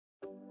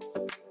Hey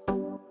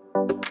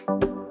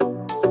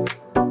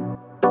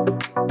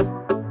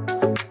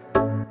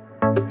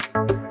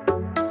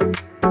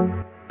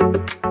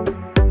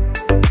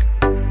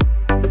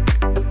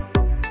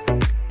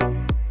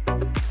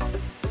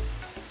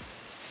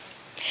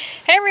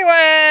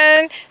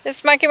everyone,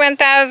 it's Monkey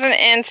 1000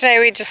 and today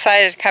we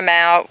decided to come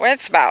out. Well,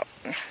 it's about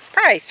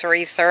probably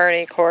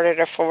 3:30, quarter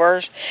to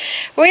 4.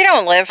 We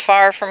don't live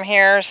far from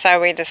here, so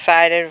we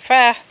decided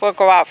we'll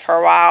go out for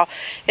a while.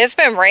 It's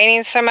been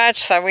raining so much,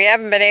 so we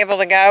haven't been able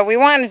to go. We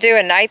want to do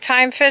a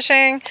nighttime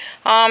fishing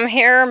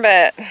here,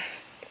 but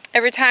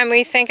every time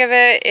we think of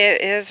it,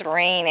 it is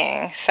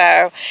raining.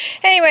 So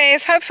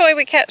anyways, hopefully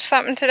we catch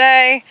something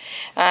today.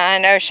 I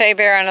know Shea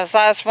Bear on his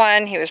last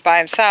one, he was by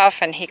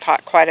himself and he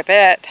caught quite a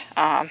bit.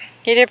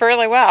 He did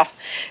really well.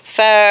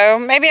 So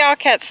maybe I'll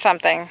catch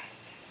something.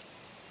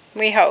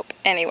 We hope.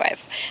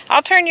 Anyways,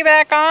 I'll turn you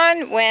back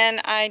on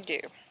when I do.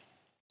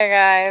 Hey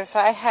guys,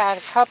 I had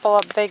a couple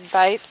of big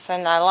bites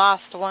and I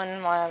lost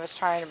one while I was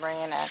trying to bring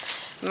it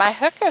in. My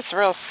hook is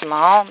real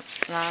small.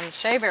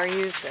 Shea Bear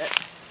used it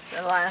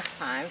the last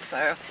time,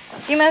 so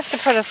he must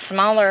have put a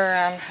smaller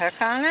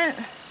hook on it.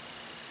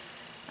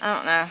 I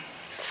don't know.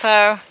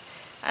 So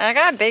I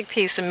got a big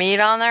piece of meat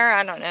on there.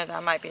 I don't know,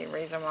 that might be a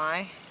reason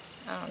why.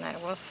 I don't know,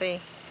 we'll see.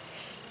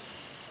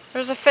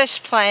 There's a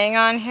fish playing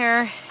on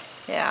here.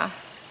 Yeah,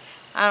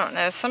 I don't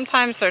know,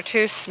 sometimes they're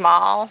too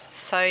small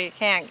so you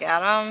can't get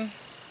them.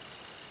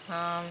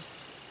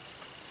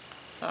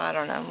 So I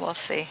don't know, we'll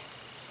see.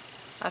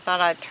 I thought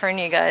I'd turn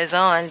you guys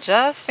on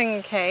just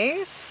in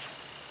case.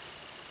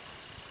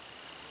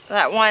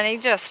 That one, he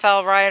just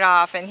fell right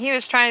off, and he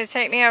was trying to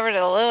take me over to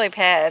the lily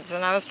pads,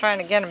 and I was trying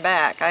to get him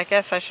back. I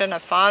guess I shouldn't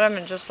have fought him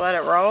and just let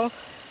it roll,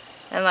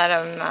 and let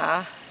him,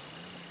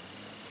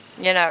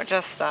 you know,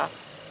 just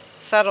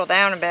settle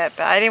down a bit.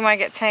 But I didn't want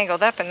to get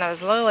tangled up in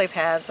those lily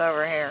pads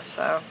over here,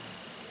 so,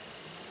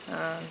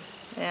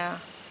 yeah.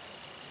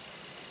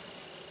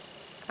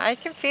 I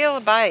can feel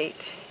a bite.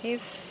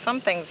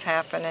 Something's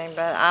happening,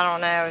 but I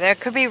don't know. They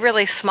could be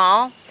really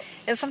small,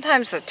 and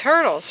sometimes the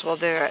turtles will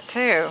do it,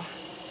 too.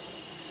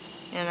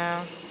 You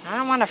know, I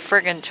don't want a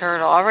friggin'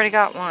 turtle. I already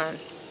got one.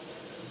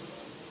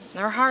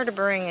 They're hard to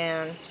bring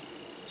in.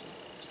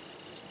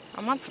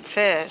 I want some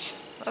fish.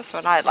 That's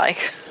what I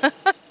like.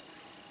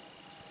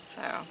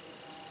 So,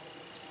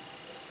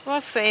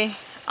 we'll see.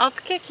 I'll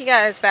kick you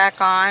guys back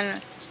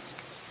on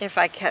if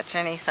I catch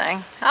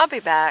anything. I'll be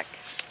back.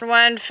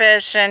 One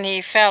fish and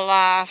he fell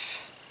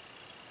off.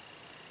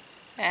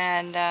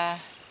 And, yeah,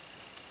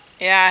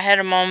 I had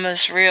him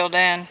almost reeled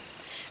in.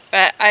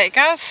 But I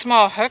got a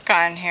small hook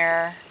on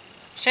here.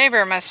 Shea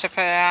Bear must have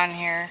put it on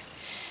here.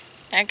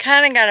 I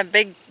kind of got a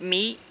big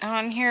meat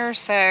on here,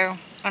 so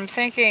I'm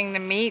thinking the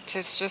meat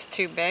is just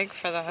too big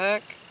for the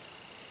hook.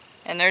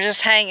 And they're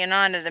just hanging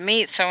on to the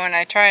meat, so when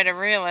I try to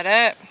reel it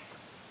up,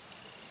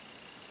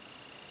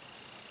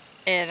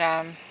 it,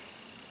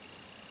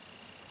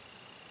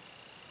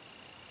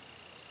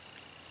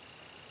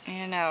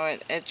 you know,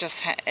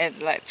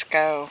 it lets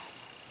go.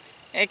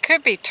 It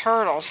could be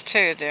turtles,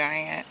 too,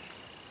 doing it.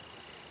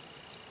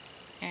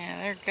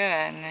 Yeah, they're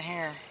good in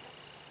here.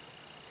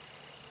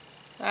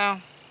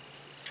 Oh,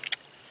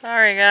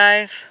 sorry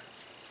guys.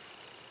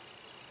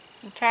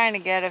 I'm trying to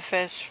get a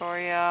fish for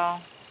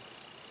y'all.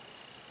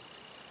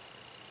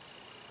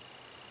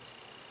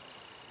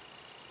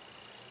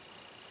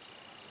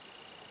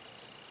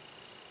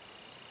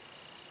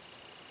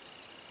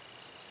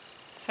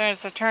 As soon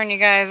as I turn you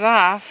guys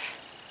off,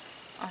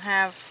 I'll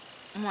have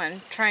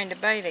one trying to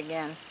bite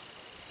again.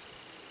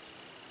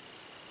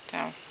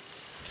 So,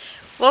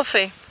 we'll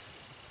see.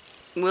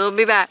 We'll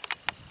be back.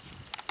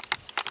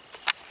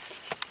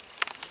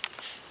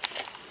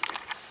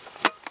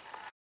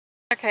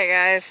 Okay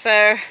guys, so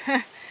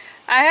I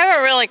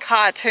haven't really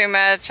caught too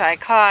much. I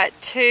caught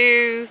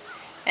 2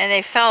 and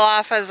they fell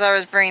off as I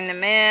was bringing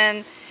them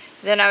in.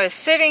 Then I was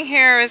sitting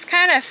here, I was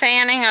kind of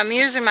fanning. I'm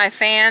using my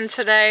fan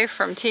today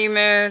from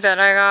Temu that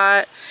I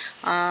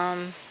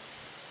got.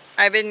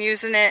 I've been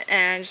using it,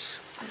 and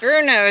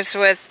Bruno's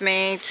with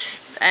me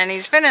and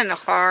he's been in the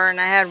car,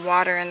 and I had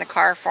water in the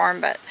car for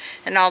him,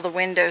 and all the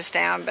windows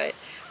down, but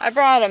I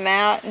brought him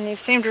out and he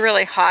seemed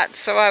really hot,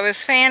 so I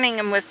was fanning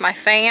him with my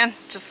fan,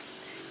 just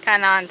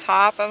kind of on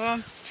top of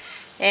him,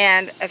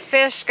 and a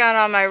fish got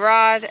on my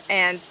rod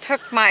and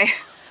took my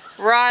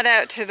rod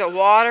out to the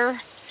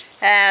water,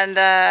 and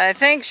I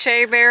think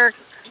Shea Bear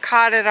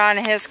caught it on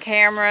his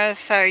camera,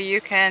 so you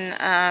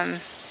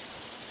can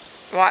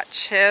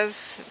watch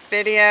his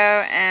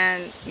video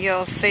and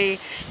you'll see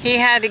he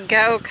had to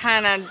go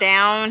kind of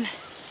down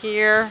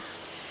here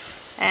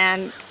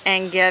and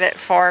get it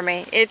for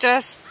me. It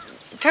just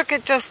took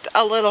it just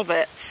a little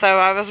bit, so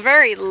I was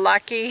very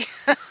lucky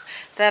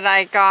that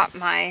I got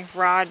my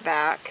rod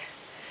back,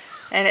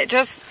 and it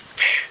just,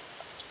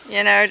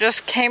 you know,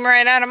 just came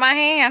right out of my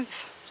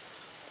hands.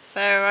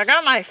 So I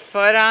got my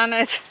foot on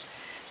it,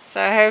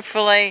 so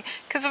hopefully,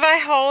 because if I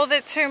hold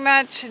it too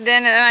much,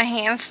 then my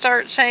hands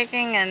start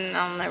shaking and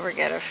I'll never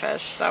get a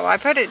fish. So I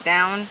put it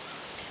down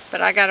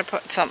But I got to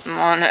put something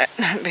on it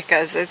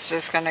because it's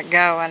just going to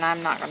go and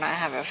I'm not going to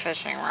have a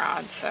fishing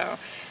rod. So,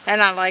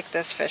 and I like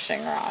this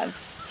fishing rod.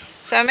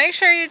 So make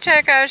sure you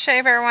check out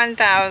Shea Bear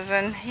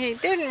 1000. He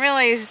didn't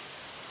really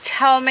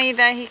tell me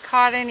that he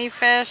caught any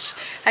fish.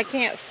 I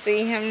can't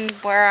see him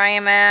where I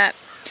am at.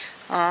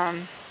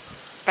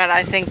 But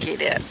I think he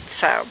did.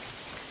 So,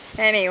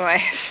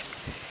 anyways,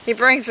 he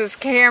brings his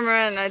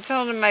camera and I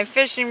told him my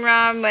fishing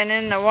rod went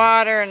in the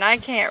water and I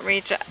can't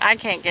reach it. I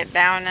can't get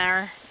down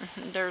there.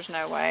 There's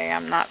no way.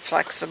 I'm not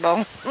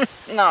flexible.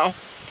 No.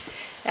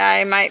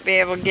 I might be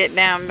able to get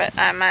down, but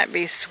I might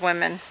be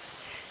swimming.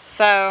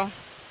 So,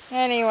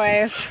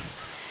 anyways,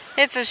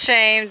 it's a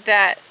shame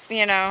that,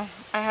 you know,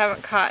 I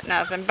haven't caught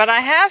nothing. But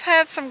I have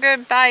had some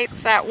good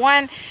bites. That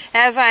one,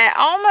 as I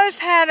almost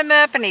had him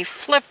up and he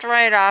flipped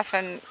right off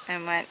and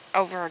went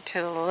over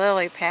to the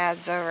lily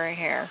pads over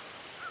here.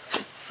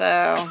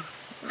 So,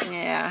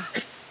 yeah.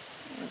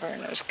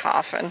 Bruno's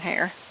coughing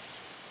here.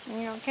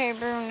 You okay,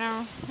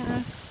 Bruno?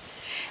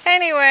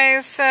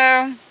 Anyways, so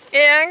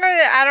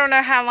yeah, I don't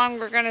know how long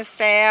we're gonna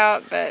stay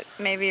out, but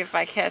maybe if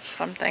I catch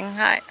something.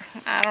 I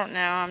don't know.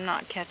 I'm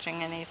not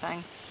catching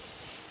anything.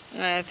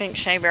 I think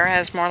Shea Bear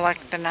has more luck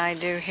than I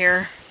do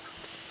here.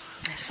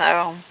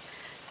 So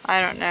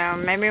I don't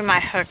know. Maybe my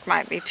hook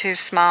might be too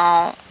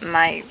small.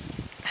 Might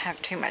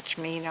have too much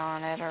meat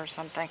on it or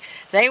something.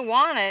 They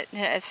want it.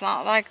 It's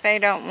not like they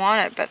don't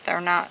want it, but they're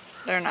not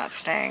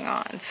staying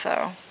on.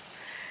 So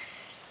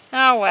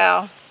oh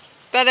well.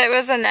 But it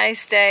was a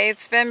nice day.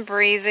 It's been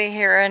breezy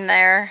here and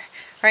there.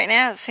 Right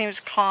now it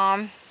seems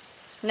calm.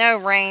 No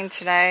rain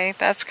today.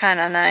 That's kind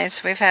of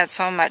nice. We've had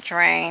so much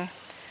rain.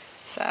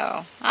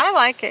 So, I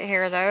like it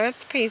here though.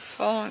 It's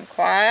peaceful and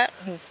quiet.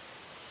 And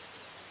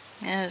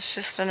it's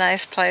just a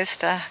nice place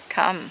to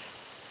come.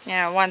 You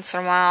know, once in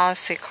a while I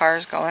see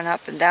cars going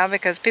up and down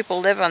because people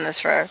live on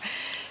this road.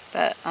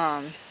 But,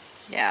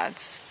 yeah,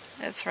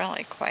 it's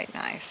really quite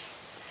nice.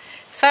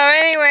 So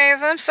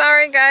anyways, I'm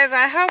sorry guys.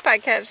 I hope I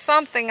catch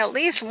something, at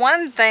least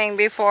one thing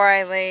before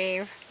I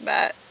leave.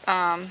 But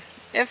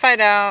if I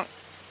don't,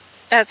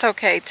 that's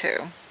okay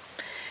too.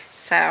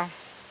 So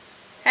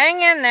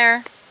hang in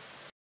there.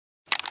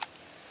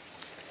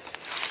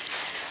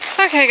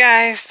 Okay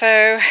guys,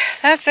 so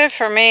that's it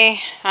for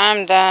me.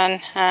 I'm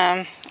done.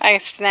 I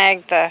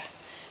snagged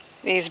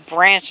these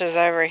branches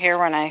over here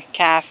when I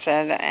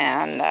casted,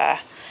 and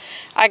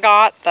I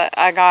got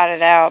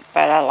it out,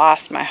 but I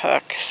lost my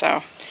hook.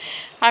 So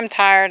I'm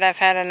tired. I've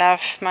had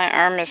enough. My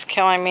arm is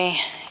killing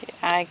me.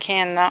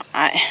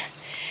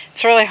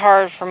 It's really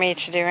hard for me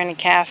to do any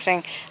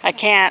casting. I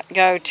can't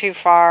go too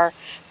far,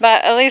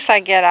 but at least I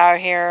get out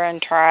here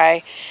and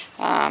try.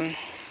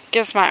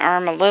 Gives my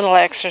arm a little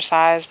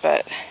exercise,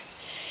 but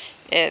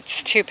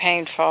it's too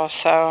painful,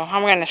 so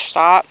I'm going to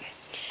stop.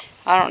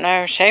 I don't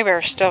know. Shea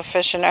Bear's still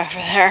fishing over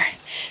there.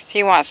 If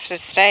he wants to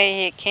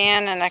stay, he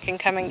can, and I can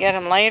come and get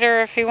him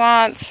later if he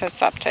wants.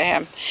 It's up to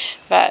him.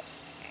 But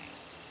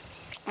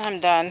I'm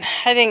done.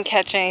 I didn't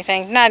catch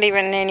anything. Not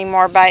even any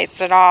more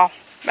bites at all.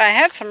 But I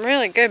had some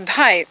really good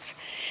bites.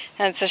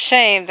 And it's a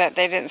shame that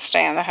they didn't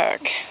stay on the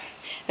hook.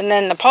 And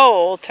then the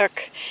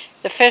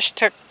fish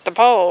took the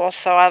pole,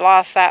 so I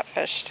lost that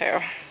fish too.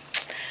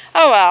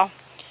 Oh well.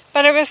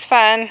 But it was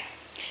fun.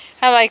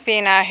 I like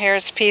being out here.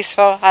 It's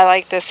peaceful. I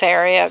like this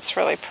area. It's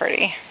really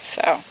pretty.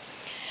 So,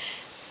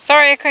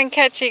 sorry I couldn't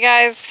catch you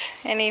guys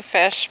any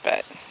fish,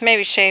 but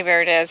maybe Shea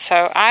Bear did.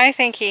 So, I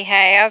think he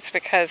has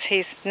because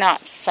he's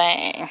not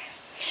saying.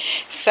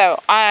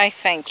 So, I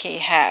think he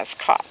has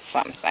caught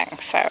something.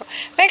 So,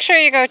 make sure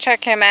you go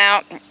check him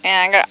out. And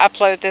I'm going to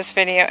upload this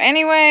video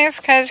anyways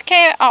because you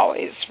can't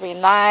always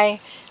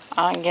rely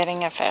on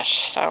getting a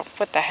fish. So,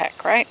 what the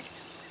heck, right?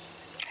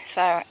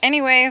 So,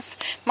 anyways,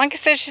 Monkey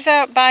says she's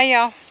out. Bye,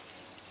 y'all.